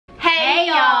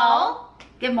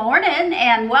Good morning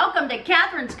and welcome to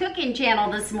Catherine's cooking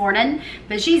channel this morning.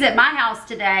 But she's at my house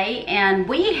today and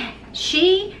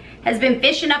she has been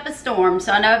fishing up a storm.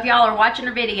 So I know if y'all are watching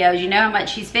her videos, you know how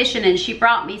much she's fishing, and she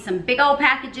brought me some big old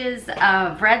packages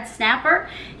of red snapper,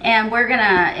 and we're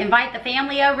gonna invite the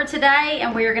family over today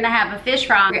and we're gonna have a fish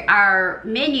fry. Our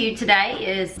menu today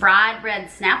is fried red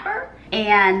snapper,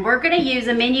 and we're gonna use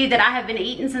a menu that I have been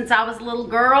eating since I was a little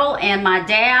girl, and my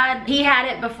dad, he had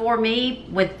it before me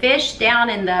with fish down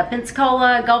in the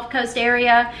Pensacola Gulf Coast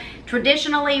area.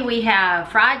 Traditionally, we have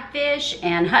fried fish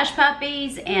and hush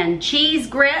puppies and cheese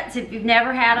grits. If you've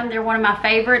never had them, they're one of my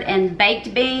favorite, and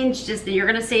baked beans. You're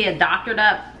gonna see a doctored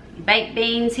up baked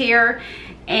beans here,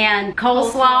 and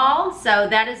coleslaw. So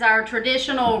that is our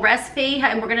traditional recipe,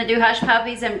 and we're gonna do hush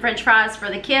puppies and french fries for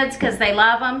the kids because they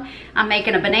love them. I'm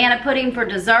making a banana pudding for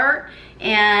dessert,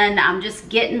 and I'm just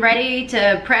getting ready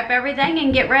to prep everything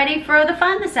and get ready for the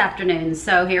fun this afternoon.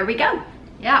 So here we go.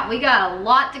 Yeah, we got a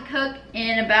lot to cook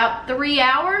in about 3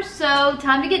 hours, so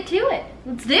time to get to it.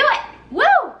 Let's do it. Woo!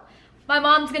 My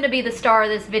mom's gonna be the star of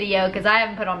this video because I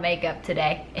haven't put on makeup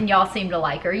today, and y'all seem to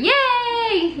like her.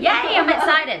 Yay! Yay, I'm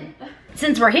excited.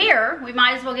 Since we're here, we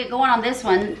might as well get going on this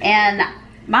one. And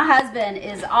my husband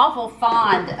is awful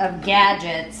fond of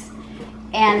gadgets.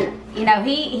 And you know,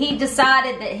 he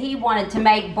decided that he wanted to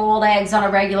make boiled eggs on a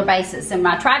regular basis, and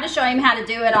I tried to show him how to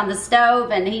do it on the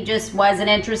stove, and he just wasn't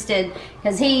interested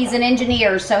because he's an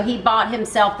engineer. So he bought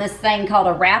himself this thing called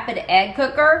a rapid egg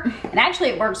cooker, and actually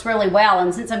it works really well.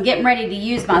 And since I'm getting ready to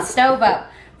use my stove up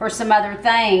for some other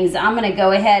things, I'm gonna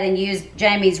go ahead and use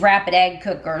Jamie's rapid egg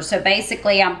cooker. So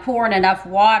basically I'm pouring enough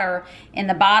water in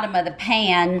the bottom of the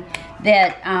pan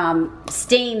that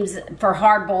steams for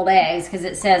hard-boiled eggs, because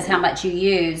it says how much you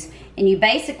use. And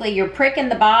you're pricking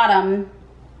the bottom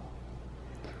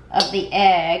of the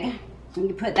egg, and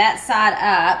you put that side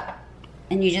up,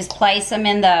 and you just place them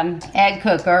in the egg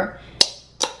cooker.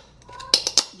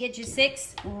 Get you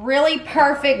 6 really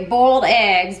perfect boiled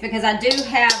eggs, because I do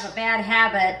have a bad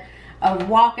habit of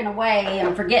walking away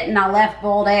and forgetting I left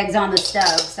boiled eggs on the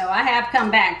stove. So I have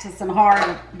come back to some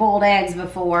hard boiled eggs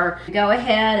before. Go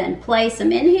ahead and place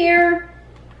them in here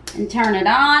and turn it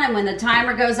on, and when the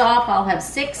timer goes off, I'll have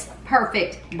 6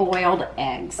 perfect boiled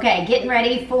eggs. Okay, getting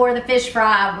ready for the fish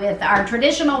fry with our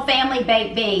traditional family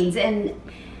baked beans.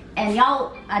 And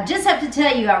y'all, I just have to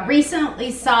tell you, I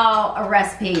recently saw a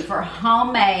recipe for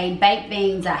homemade baked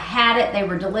beans. I had it, they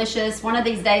were delicious. One of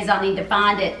these days I'll need to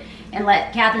find it and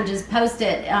let Catherine just post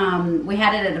it. We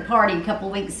had it at a party a couple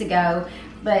weeks ago.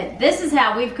 But this is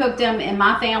how we've cooked them in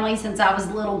my family since I was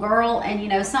a little girl. And you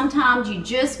know, sometimes you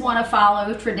just want to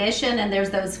follow tradition, and there's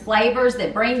those flavors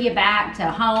that bring you back to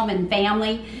home and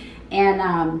family.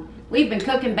 And we've been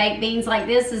cooking baked beans like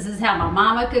this. This is how my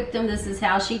mama cooked them. This is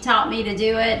how she taught me to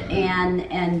do it.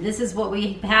 And this is what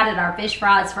we've had at our fish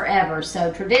fries forever.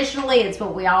 So traditionally, it's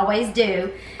what we always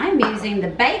do. I'm using the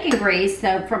bacon grease.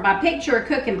 So from my picture of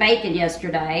cooking bacon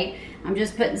yesterday, I'm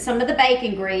just putting some of the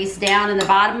bacon grease down in the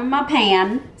bottom of my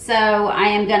pan. So I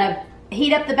am gonna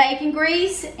heat up the bacon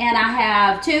grease, and I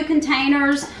have 2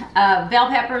 containers of bell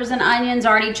peppers and onions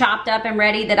already chopped up and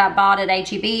ready that I bought at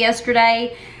HEB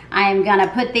yesterday. I am gonna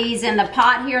put these in the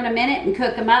pot here in a minute and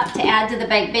cook them up to add to the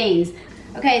baked beans.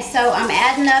 Okay, so I'm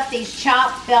adding up these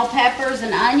chopped bell peppers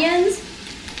and onions.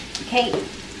 Can't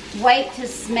wait to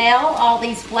smell all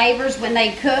these flavors when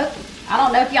they cook. I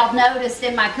don't know if y'all noticed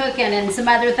in my cooking and some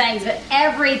other things, but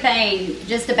everything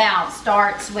just about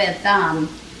starts with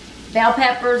bell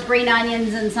peppers, green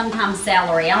onions, and sometimes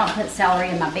celery. I don't put celery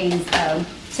in my beans though.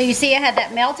 So you see I had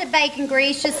that melted bacon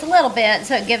grease just a little bit,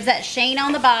 so it gives that sheen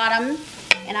on the bottom.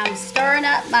 And I'm stirring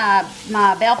up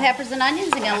my bell peppers and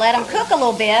onions. I'm gonna let them cook a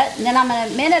little bit, and then I'm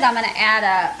gonna add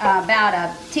about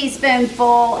a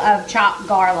teaspoonful of chopped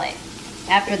garlic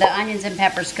after the onions and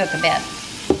peppers cook a bit.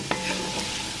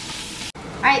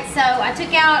 All right, so I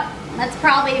took out, that's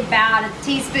probably about 1.5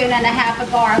 teaspoons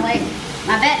of garlic.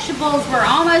 My vegetables were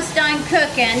almost done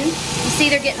cooking. You see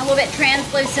they're getting a little bit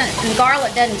translucent, and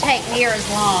garlic doesn't take near as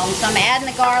long, so I'm adding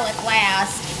the garlic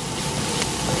last.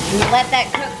 And let that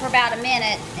cook for about a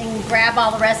minute and grab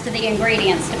all the rest of the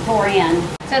ingredients to pour in.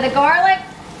 So the garlic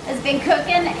has been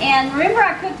cooking, and remember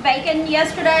I cooked bacon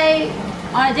yesterday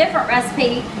on a different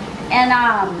recipe, and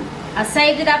I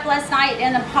saved it up last night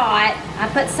in a pot. I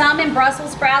put some in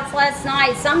Brussels sprouts last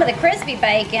night, some of the crispy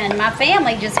bacon. My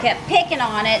family just kept picking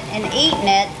on it and eating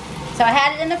it. So I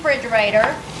had it in the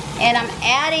refrigerator, and I'm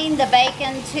adding the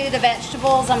bacon to the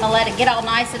vegetables. I'm gonna let it get all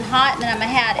nice and hot, and then I'm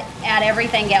gonna add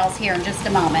everything else here in just a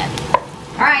moment.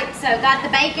 All right, so got the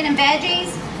bacon and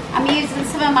veggies. I'm using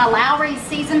some of my Lowry's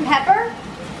seasoned pepper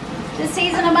to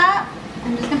season them up.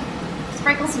 I'm just gonna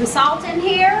sprinkle sprinkle some salt in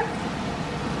here.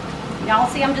 Y'all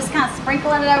see I'm just kind of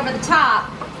sprinkling it over the top.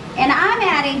 And I'm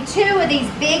adding 2 of these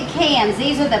big cans.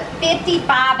 These are the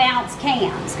 55-ounce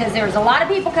cans because there's a lot of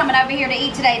people coming over here to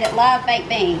eat today that love baked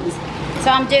beans.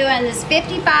 So I'm doing this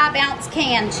 55-ounce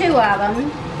can, 2 of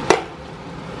them,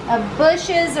 of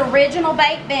Bush's Original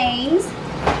Baked Beans.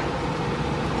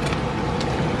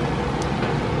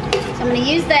 So I'm going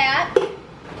to use that.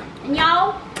 And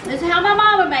y'all, this is how my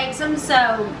mama makes them,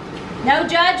 so no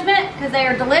judgment because they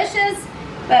are delicious.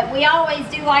 But we always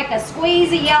do like a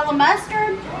squeeze of yellow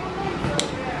mustard.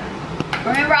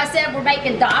 Remember I said we're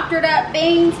making doctored up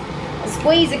beans? A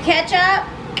squeeze of ketchup.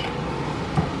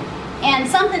 And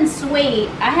something sweet.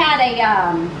 I had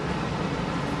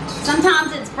a,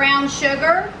 sometimes it's brown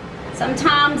sugar.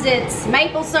 Sometimes it's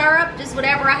maple syrup, just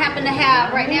whatever I happen to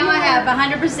have. Right now I have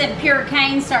 100% pure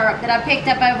cane syrup that I picked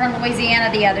up over in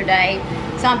Louisiana the other day.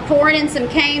 So I'm pouring in some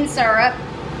cane syrup.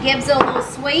 Gives it a little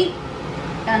sweet.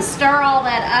 Gonna stir all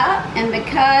that up, and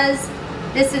because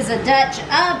this is a Dutch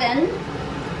oven,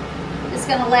 just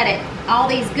gonna let it, all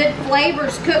these good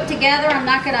flavors cook together. I'm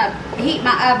not gonna heat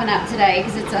my oven up today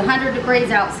because it's 100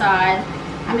 degrees outside.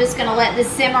 I'm just gonna let this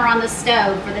simmer on the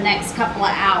stove for the next couple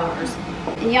of hours.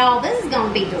 And y'all, this is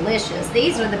gonna be delicious.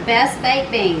 These are the best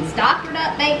baked beans, doctored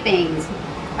up baked beans.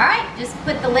 All right, just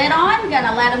put the lid on.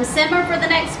 Gonna let them simmer for the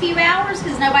next few hours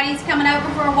because nobody's coming over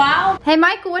for a while. Hey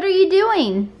Michael, what are you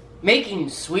doing? Making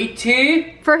sweet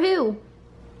tea? For who?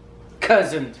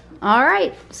 Cousin. All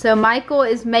right, so Michael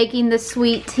is making the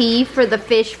sweet tea for the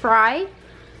fish fry.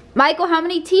 Michael, how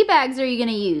many tea bags are you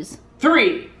gonna use?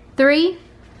 3. 3?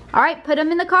 All right, put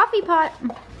them in the coffee pot.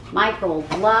 Michael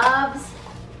loves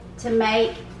to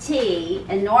make tea,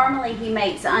 and normally he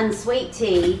makes unsweet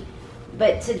tea,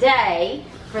 but today,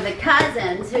 for the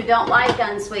cousins who don't like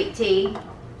unsweet tea,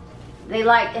 they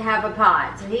like to have a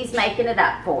pot, so he's making it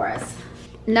up for us.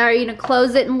 Now are you gonna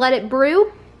close it and let it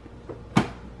brew?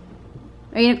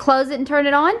 Are you gonna close it and turn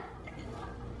it on?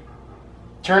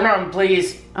 Turn on,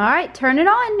 please. All right, turn it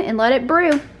on and let it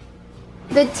brew.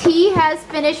 The tea has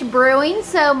finished brewing,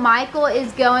 so Michael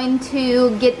is going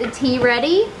to get the tea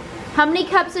ready. How many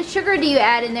cups of sugar do you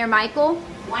add in there, Michael?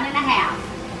 1.5.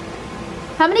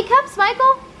 How many cups,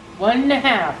 Michael?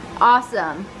 1.5.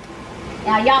 Awesome.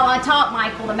 Now y'all, I taught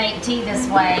Michael to make tea this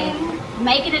way.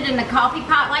 Making it in a coffee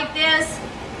pot like this,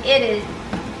 it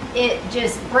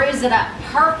just brews it up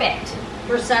perfect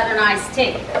for Southern iced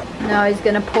tea. Now he's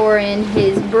gonna pour in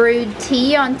his brewed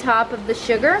tea on top of the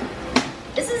sugar.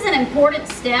 This is an important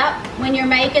step when you're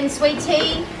making sweet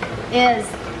tea, is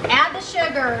add the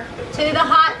sugar to the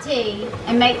hot tea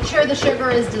and make sure the sugar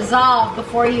is dissolved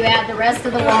before you add the rest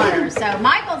of the water. So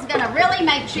Michael's gonna really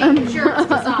make sure it's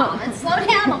dissolved. And slow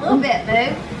down a little bit,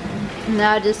 boo.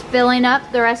 Now just filling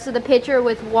up the rest of the pitcher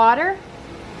with water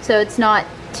so it's not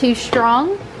too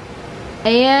strong.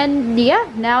 And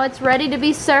yeah, now it's ready to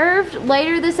be served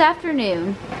later this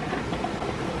afternoon.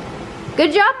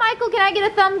 Good job, Michael. Can I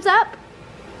get a thumbs up?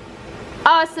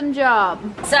 Awesome job.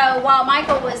 So while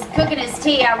Michael was cooking his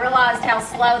tea, I realized how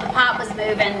slow the pot was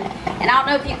moving. And I don't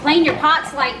know if you clean your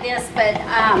pots like this, but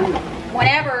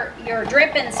whenever your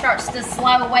dripping starts to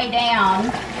slow way down,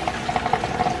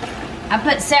 I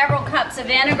put several cups of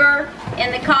vinegar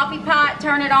in the coffee pot,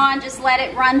 turn it on, just let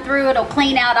it run through. It'll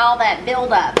clean out all that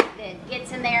buildup that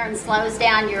gets in there and slows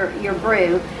down your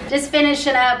brew. Just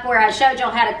finishing up where I showed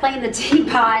y'all how to clean the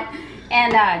teapot.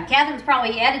 And Catherine's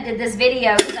probably edited this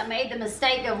video because I made the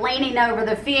mistake of leaning over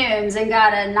the fumes and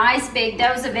got a nice big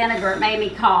dose of vinegar. It made me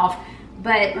cough.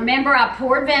 But remember, I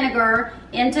poured vinegar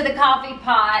into the coffee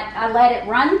pot. I let it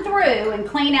run through and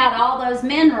clean out all those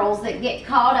minerals that get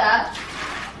caught up.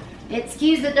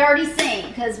 Excuse the dirty sink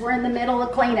because we're in the middle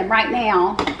of cleaning right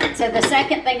now. So the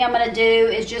second thing I'm going to do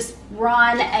is just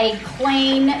run a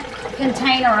clean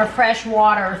container of fresh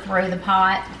water through the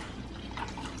pot.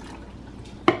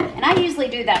 And I usually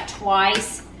do that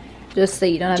twice. Just so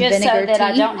you don't have just vinegar so that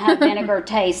tea. I don't have vinegar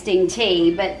tasting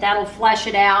tea, but that'll flush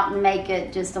it out and make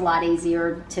it just a lot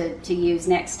easier to use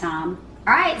next time.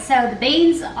 All right, so the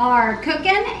beans are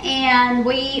cooking and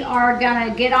we are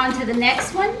gonna get on to the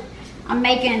next one. I'm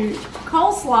making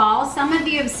coleslaw. Some of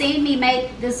you have seen me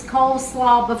make this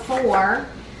coleslaw before,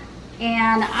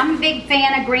 and I'm a big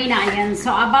fan of green onions,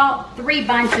 so I bought 3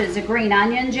 bunches of green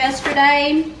onions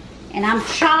yesterday, and I'm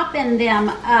chopping them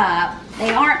up.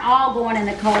 They aren't all going in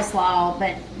the coleslaw,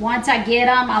 but once I get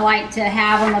them, I like to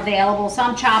have them available, so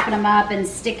I'm chopping them up and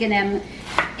sticking them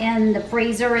in the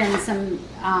freezer in some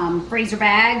freezer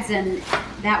bags, and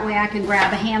that way I can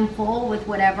grab a handful with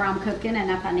whatever I'm cooking and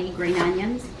if I need green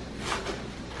onions.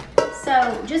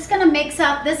 So just gonna mix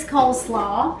up this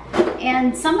coleslaw,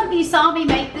 and some of you saw me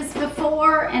make this before.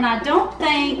 before, and I don't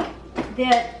think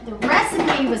that the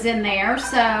recipe was in there,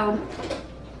 so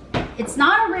it's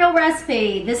not a real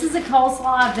recipe. This is a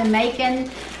coleslaw I've been making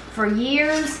for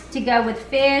years to go with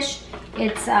fish.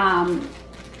 It's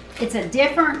a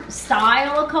different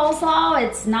style of coleslaw.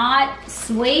 It's not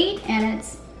sweet, and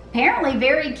it's apparently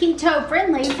very keto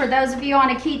friendly for those of you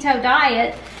on a keto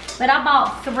diet. But I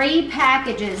bought 3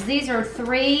 packages. These are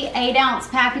 3 8-ounce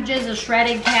packages of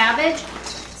shredded cabbage.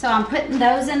 So I'm putting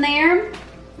those in there.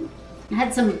 I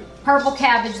had some purple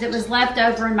cabbage that was left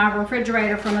over in my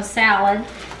refrigerator from a salad.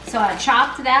 So I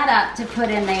chopped that up to put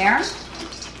in there.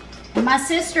 And my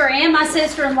sister and my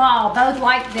sister-in-law both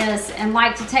like this and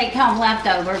like to take home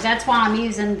leftovers. That's why I'm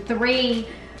using 3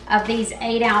 of these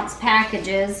 8-ounce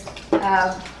packages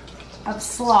of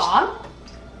slaw.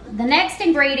 The next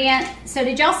ingredient, so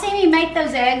did y'all see me make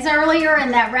those eggs earlier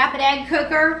in that rapid egg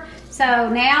cooker? So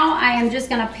now I am just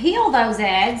gonna peel those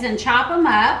eggs and chop them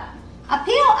up. I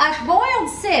boiled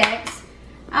 6.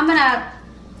 I'm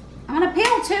gonna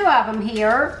peel 2 of them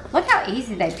here. Look how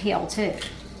easy they peel too.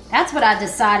 That's what I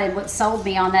decided, what sold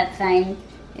me on that thing,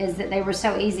 is that they were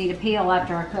so easy to peel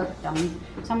after I cooked them.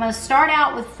 So I'm gonna start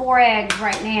out with 4 eggs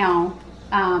right now.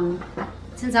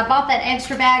 Since I bought that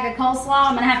extra bag of coleslaw,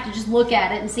 I'm gonna have to just look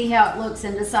at it and see how it looks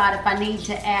and decide if I need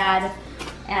to add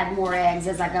more eggs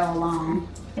as I go along.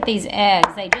 These eggs,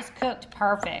 they just cooked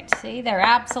perfect. See, they're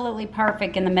absolutely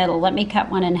perfect in the middle. Let me cut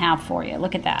one in half for you.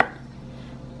 Look at that.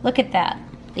 Look at that.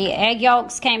 The egg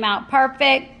yolks came out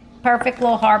perfect. Perfect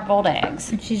little hard-boiled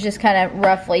eggs. She's just kind of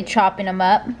roughly chopping them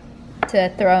up to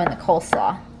throw in the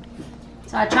coleslaw.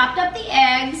 So I chopped up the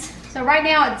eggs. So right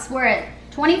now we're at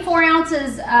 24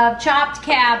 ounces of chopped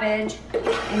cabbage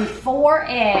and 4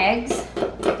 eggs.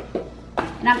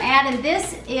 And I'm adding,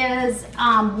 this is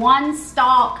 1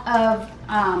 stalk of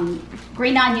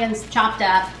green onions chopped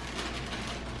up.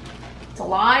 It's a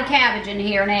lot of cabbage in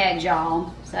here and eggs,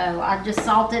 y'all. So I just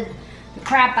salted the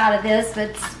crap out of this,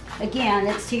 but again,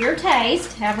 it's to your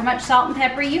taste, however much salt and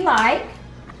pepper you like.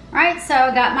 All right, so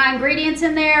I got my ingredients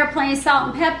in there, plenty of salt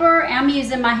and pepper. I'm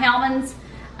using my Hellmann's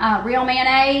real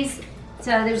mayonnaise.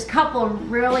 So there's a couple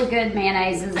of really good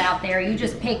mayonnaises out there. You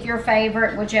just pick your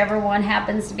favorite, whichever one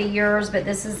happens to be yours, but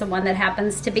this is the one that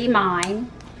happens to be mine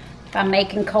if I'm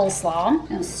making coleslaw. I'm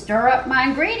gonna stir up my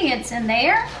ingredients in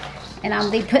there, and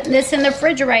I'll be putting this in the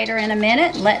refrigerator in a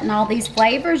minute, letting all these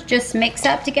flavors just mix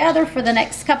up together for the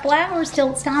next couple hours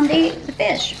till it's time to eat the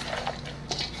fish.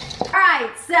 All right,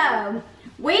 so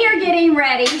we are getting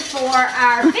ready for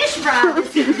our fish fry.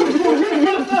 This is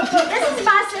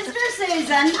my sister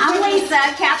Susan. I'm Lisa,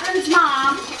 Catherine's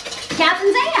mom,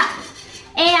 Catherine's aunt.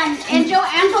 And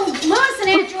Uncle Lewis and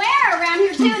Aunt Joanna are around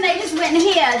here too, and they just went and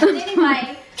hid. But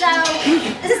anyway, so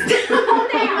calm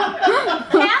down.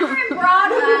 Catherine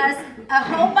brought us a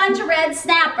whole bunch of red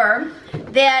snapper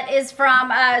that is from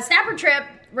a snapper trip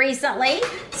recently.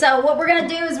 So what we're gonna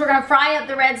do is we're gonna fry up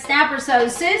the red snapper. So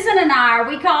Susan and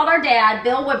we called our dad,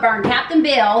 Bill Whitburn, Captain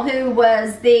Bill, who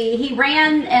was he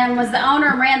ran and was the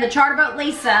owner and ran the charter boat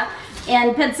Lisa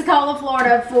in Pensacola,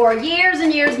 Florida for years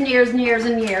and years and years and years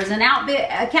and years. And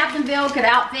Captain Bill could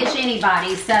outfish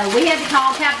anybody. So we had to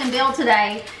call Captain Bill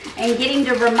today and get him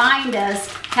to remind us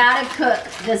how to cook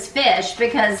this fish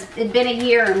because it'd been a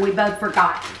year and we both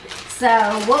forgot. So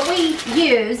what we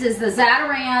use is the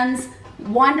Zatarain's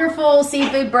wonderful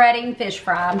seafood breading fish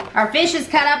fry. Our fish is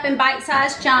cut up in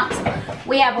bite-sized chunks.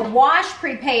 We have a wash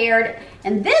prepared,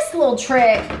 and this little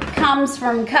trick comes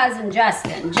from cousin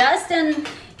Justin. Justin,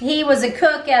 he was a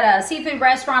cook at a seafood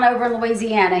restaurant over in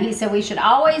Louisiana. He said we should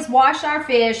always wash our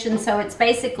fish, and so it's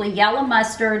basically yellow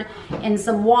mustard and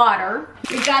some water.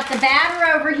 We've got the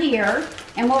batter over here,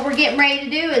 and what we're getting ready to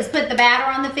do is put the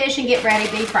batter on the fish and get ready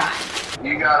to be fried.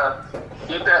 You gotta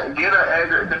get an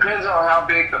egg. It depends on how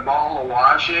big the ball of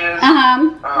wash is. Get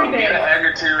an egg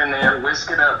or 2 in there,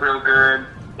 whisk it up real good,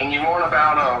 and you want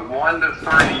about a 1 to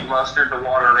 3 mustard to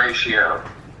water ratio.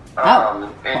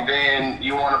 And then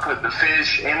you want to put the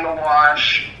fish in the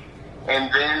wash,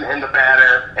 and then in the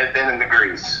batter, and then in the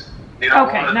grease. You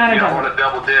don't want to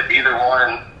double dip either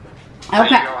one. So you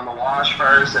go in the wash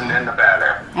first, and then the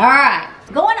batter. All right.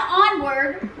 Going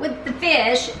onward with the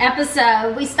fish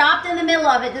episode, we stopped in the middle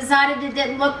of it, decided it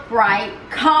didn't look right,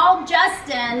 called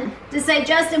Justin to say,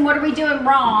 Justin, what are we doing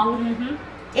wrong?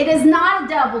 It is not a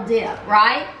double dip,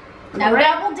 right? No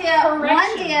double dip,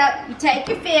 one dip, you take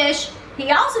your fish.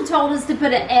 He also told us to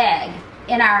put an egg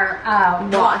in our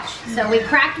wash. So we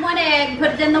cracked 1 egg,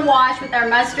 put it in the wash with our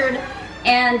mustard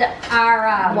and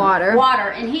our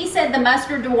water. And he said the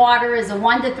mustard to water is a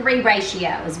 1 to 3 ratio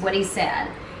is what he said.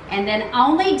 And then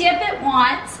only dip it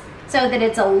once so that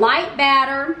it's a light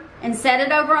batter and set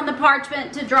it over on the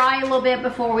parchment to dry a little bit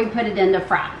before we put it in to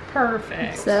fry.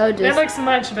 Perfect. So just, that looks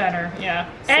much better, yeah.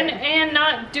 So. And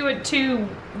not do it too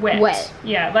wet.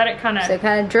 Yeah, let it kind of. So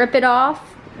kind of drip it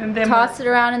off, and then toss it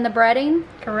around in the breading.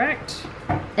 Correct.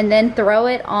 And then throw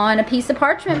it on a piece of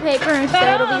parchment paper, and so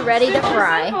it'll be ready to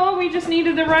fry. Simple. We just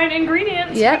needed the right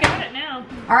ingredients. Yep. We got it now.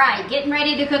 All right, getting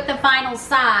ready to cook the final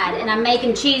side, and I'm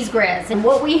making cheese grits. And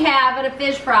what we have at a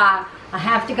fish fry, I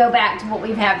have to go back to what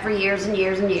we've had for years and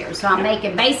years and years. So I'm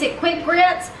making basic quick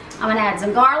grits. I'm gonna add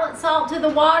some garlic salt to the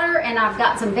water, and I've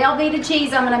got some Velveeta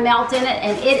cheese I'm gonna melt in it,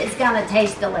 and it is gonna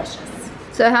taste delicious.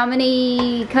 So how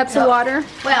many cups of water?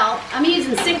 Well, I'm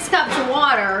using 6 cups of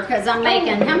water because I'm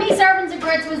making, how many servings of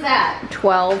grits was that?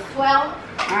 12. 12?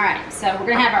 All right, so we're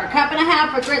gonna have our 1.5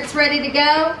 cups of grits ready to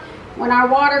go. When our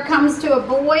water comes to a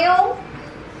boil,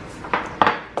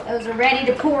 those are ready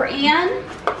to pour in.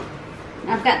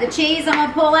 I've got the cheese I'm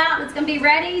gonna pull out. It's gonna be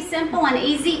ready, simple and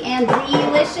easy and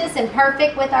delicious and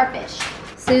perfect with our fish.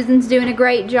 Susan's doing a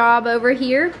great job over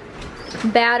here,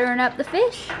 battering up the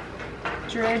fish.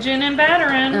 Dredging and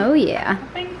battering. Oh yeah.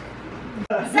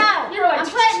 So, I'm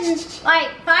putting like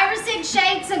 5 or 6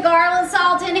 shakes of garlic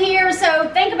salt in here. So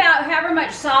think about however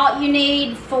much salt you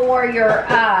need for your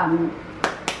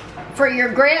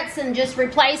grits, and just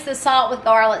replace the salt with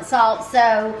garlic salt.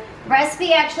 So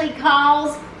recipe actually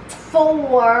calls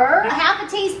for 1/2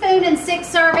 teaspoon in 6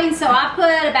 servings. So I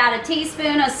put about a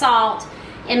teaspoon of salt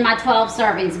in my 12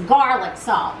 servings, garlic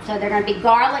salt. So they're gonna be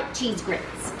garlic cheese grits.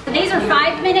 These are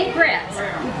 5-minute grits.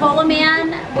 You pull them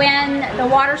in when the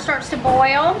water starts to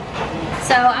boil.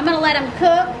 So I'm gonna let them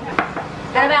cook.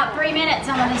 At about 3 minutes,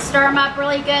 I'm gonna stir them up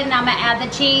really good, and I'm gonna add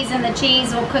the cheese, and the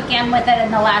cheese will cook in with it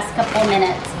in the last couple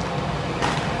minutes.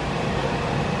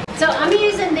 So I'm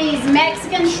using these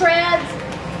Mexican shreds,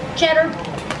 cheddar,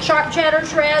 sharp cheddar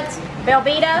shreds,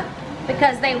 Velveeta,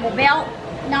 because they will melt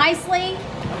nicely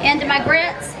into my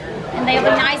grits, and they'll be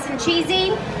nice and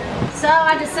cheesy. So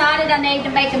I decided I need to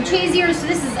make them cheesier, so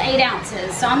this is 8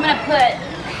 ounces. So I'm gonna put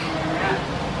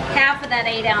half of that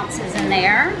 8 ounces in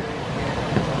there.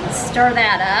 Let's stir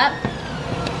that up.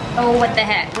 Oh, what the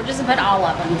heck, we're just gonna put all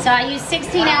of them. So I use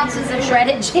 16 ounces of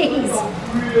shredded cheese.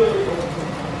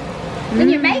 When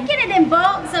you're making it in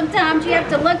bulk, sometimes you have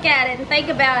to look at it and think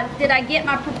about, did I get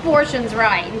my proportions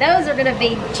right? And those are gonna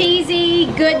be cheesy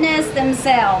goodness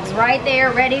themselves, right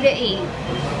there, ready to eat.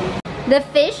 The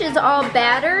fish is all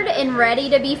battered and ready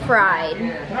to be fried.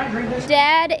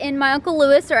 Dad and my Uncle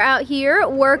Lewis are out here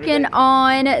working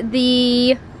on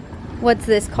the, what's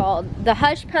this called? The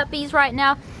Hushpuppies right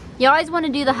now. You always want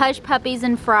to do the Hushpuppies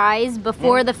and fries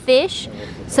before the fish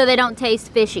so they don't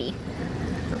taste fishy.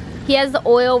 He has the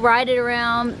oil right at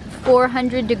around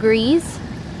 400 degrees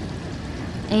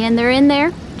and they're in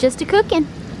there just a-cooking.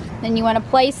 Then you want to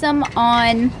place them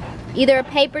on either a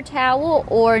paper towel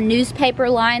or newspaper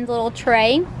lined little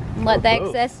tray. Let the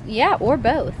excess, yeah, or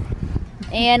both.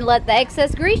 And let the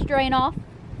excess grease drain off.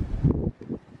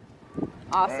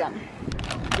 Awesome.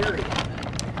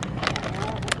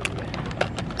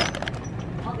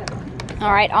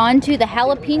 All right, on to the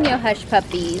jalapeno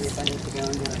Hushpuppies.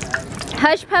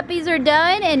 Hushpuppies are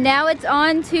done, and now it's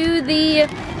on to the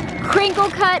crinkle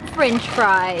cut French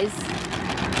fries.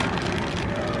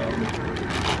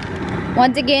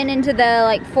 Once again into the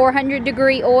like 400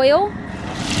 degree oil. Ooh.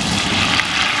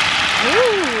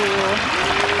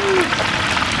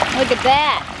 Look at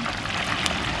that.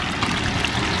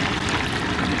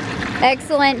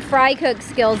 Excellent fry cook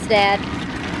skills, Dad.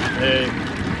 Hey,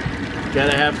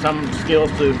 gotta have some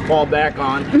skills to fall back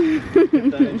on.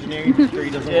 If the engineering industry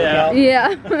doesn't work out.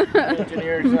 Yeah. The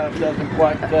engineer stuff doesn't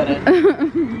quite cut it.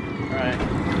 All right.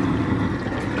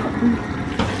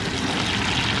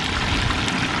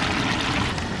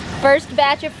 First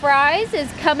batch of fries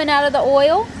is coming out of the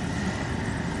oil.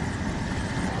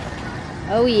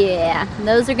 Oh yeah,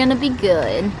 those are gonna be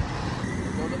good.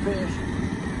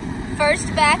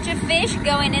 First batch of fish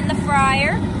going in the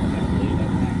fryer.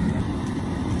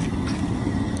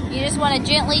 You just want to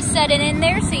gently set it in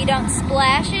there so you don't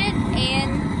splash it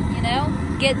and, you know,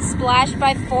 get splashed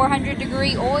by 400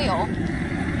 degree oil.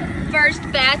 First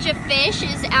batch of fish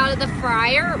is out of the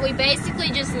fryer. We basically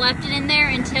just left it in there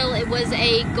until it was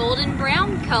a golden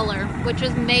brown color, which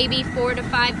was maybe 4 to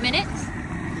 5 minutes.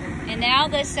 And now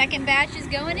the second batch is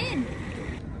going in.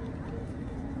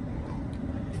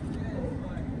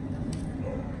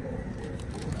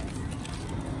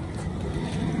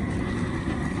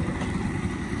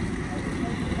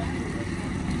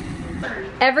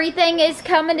 Everything is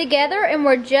coming together and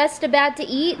we're just about to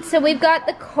eat. So we've got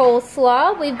the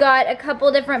coleslaw, we've got a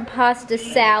couple different pasta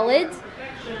salads,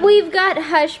 We've got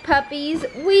hush puppies,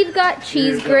 we've got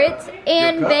cheese grits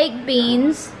and baked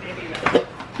beans.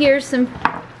 Here's some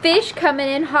fish coming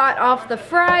in hot off the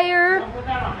fryer.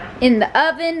 In the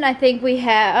oven, I think we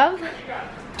have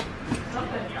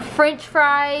French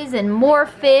fries and more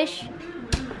fish.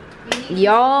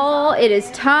 Y'all, it is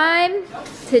time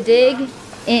to dig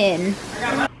in.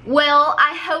 Well,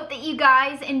 I hope that you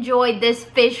guys enjoyed this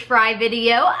fish fry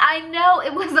video. I know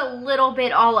it was a little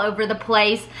bit all over the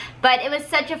place, but it was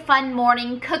such a fun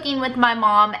morning cooking with my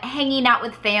mom, hanging out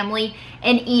with family,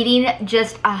 and eating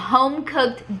just a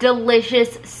home-cooked,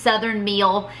 delicious Southern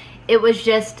meal. It was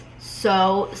just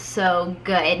so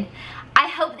good. I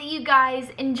hope that you guys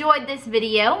enjoyed this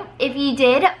video. If you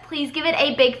did, please give it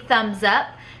a big thumbs up.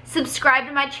 Subscribe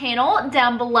to my channel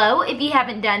down below if you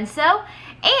haven't done so.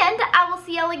 And I will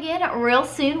see y'all again real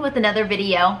soon with another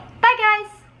video. Bye,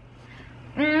 guys.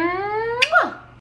 Mwah.